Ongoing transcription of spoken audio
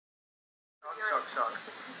Shock.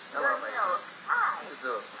 Hello, Good mate. news. Hi. How you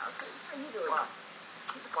doing? Okay, how you doing? What?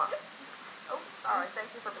 What? Oh, sorry.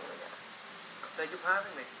 Thank you for being here. Thank you for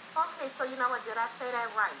having me. Okay, so you know what? Did I say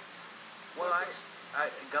that right? Well, Is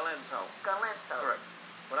I Galento. Galento. Correct.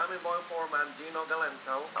 When I'm in boy form, I'm Gino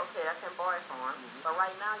Galento. Okay, that's in boy form. Mhm. But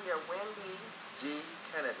right now you're Wendy. G.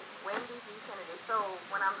 Kennedy. Wendy G. Kennedy. So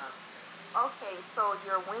when I'm okay, so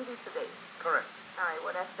you're Wendy today. Correct. All right.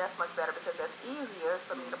 Well, that's much better because that's easier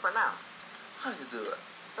for me to pronounce. How you do it?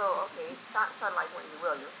 So okay, start like Wendy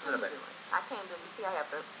Williams. How you doing? I can't do. You see, I have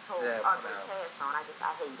the whole ugly cast on. I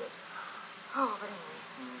hate it. Oh, but anyway,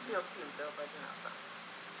 feel cute though. But you know. So.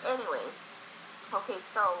 Anyway, okay.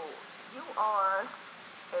 So you are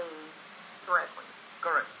a drag queen.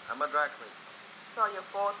 Correct. I'm a drag queen. So you're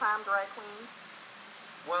full-time drag queen.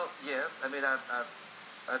 Well, yes. I mean, I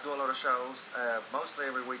do a lot of shows, mostly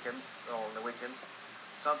every weekend, on the weekends.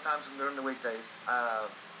 Sometimes during the weekdays.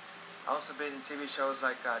 I also been in TV shows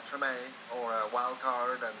like Treme or Wild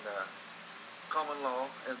Card and Common Law,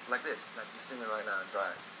 and like this, like you see me right now in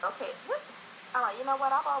drag. Okay. All right. You know what?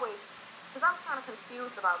 I've always, because I'm kind of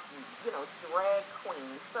confused about, drag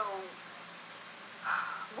queen. So,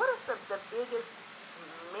 what is the biggest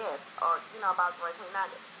myth, or about drag queen? Now,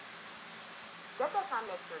 that does not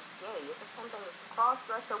make you gay. Is it something that's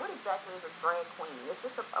cross-dresser? What exactly is a drag queen? It's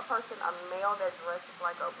just a person, a male that dresses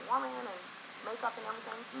like a woman and makeup and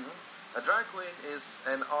everything? Mm-hmm. A drag queen is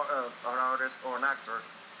an artist or an actor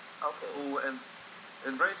who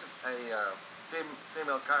embraces a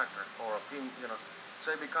female character or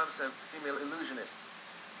so he becomes a female illusionist.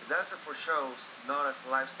 He does it for shows, not as a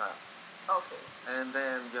lifestyle. Okay. And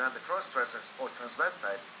then you have the cross-dressers or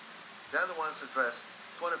transvestites. They're the ones who dress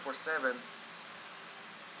 24/7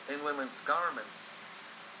 in women's garments.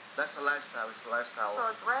 That's a lifestyle. It's a lifestyle. So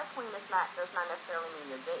a drag queen does not necessarily mean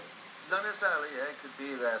you're gay. Not necessarily. Yeah, it could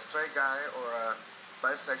be a straight guy or a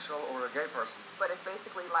bisexual or a gay person. But it's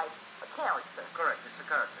basically like a character. Correct. It's a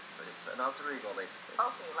character. It's an alter ego, basically.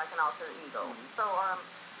 Okay, like an alter ego. Mm-hmm. So,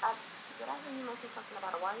 did I hear you mention something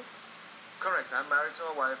about a wife? Correct. I'm married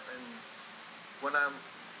to a wife, and when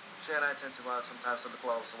she and I tend to go out sometimes to the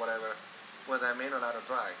clubs or whatever, whether I'm in or out of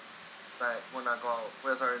drag. But when I go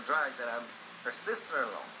with her in drag, then I'm her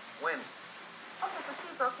sister-in-law, Wendy. Okay, so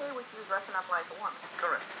she's okay with you dressing up like a woman?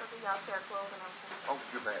 Correct. So do y'all share clothes and everything? Oh,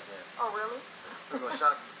 you bet, yeah. Oh, really? We go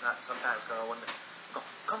shopping sometimes, girl, when they go,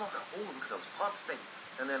 come on, girl, oh, look at those pumps things.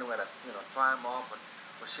 And then we gotta, try them off, or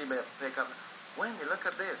she may pick up, Wendy, look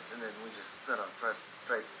at this. And then we just, dress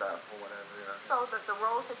straight stuff or whatever, So the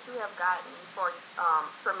roles that you have gotten for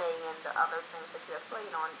Treme and the other things that you have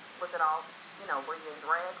played on, was it all, were you in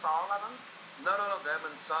drag for all of them? No, them,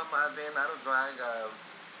 and some I've been out of drag.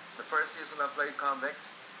 The first season I played convict.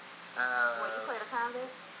 Well, you played a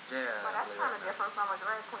convict? Yeah. Well, that's kind of different from a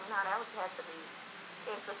drag queen. Now, that would have to be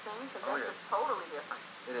interesting, because that's just totally different.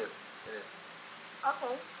 It is.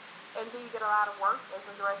 Okay. And do you get a lot of work as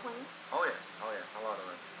a drag queen? Oh, yes, a lot of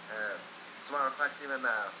it. As a matter of fact, even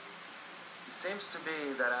it seems to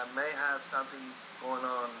be that I may have something going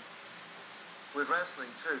on with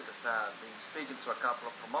wrestling, too, because I've been speaking to a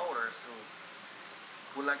couple of promoters who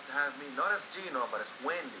would like to have me, not as Gino, but as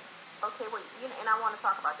Wendy. Okay, well, and I want to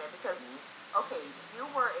talk about that because, okay, you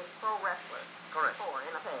were a pro wrestler. Correct. Before,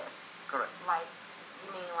 in the past. Correct. Like,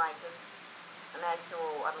 you mean like just an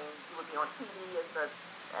actual, you would be on TV as the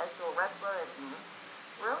actual wrestler? And,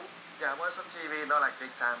 Really? Yeah, I was on TV, not like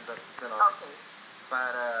big time, but, Okay.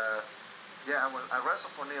 But, I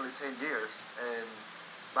wrestled for nearly 10 years, and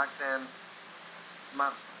back then,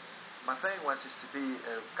 my thing was just to be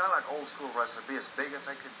kind of like old school wrestler, be as big as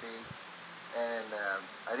I could be, and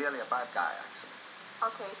ideally a bad guy, actually.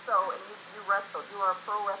 Okay, so and you wrestled. You were a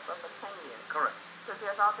pro wrestler for 10 years. Correct. Because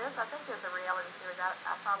I think there's a reality series. I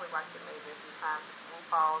probably watched it maybe a few times.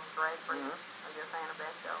 RuPaul's Drag Race. Are you a fan of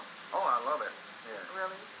that show? Oh, I love it. Yeah.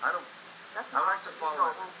 Really? I don't. That's I like to follow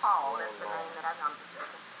it. RuPaul. That's the name that I'm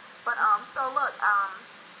just. But so look,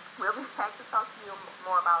 we'll be back to talk to you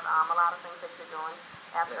more about a lot of things that you're doing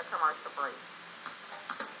after the commercial break.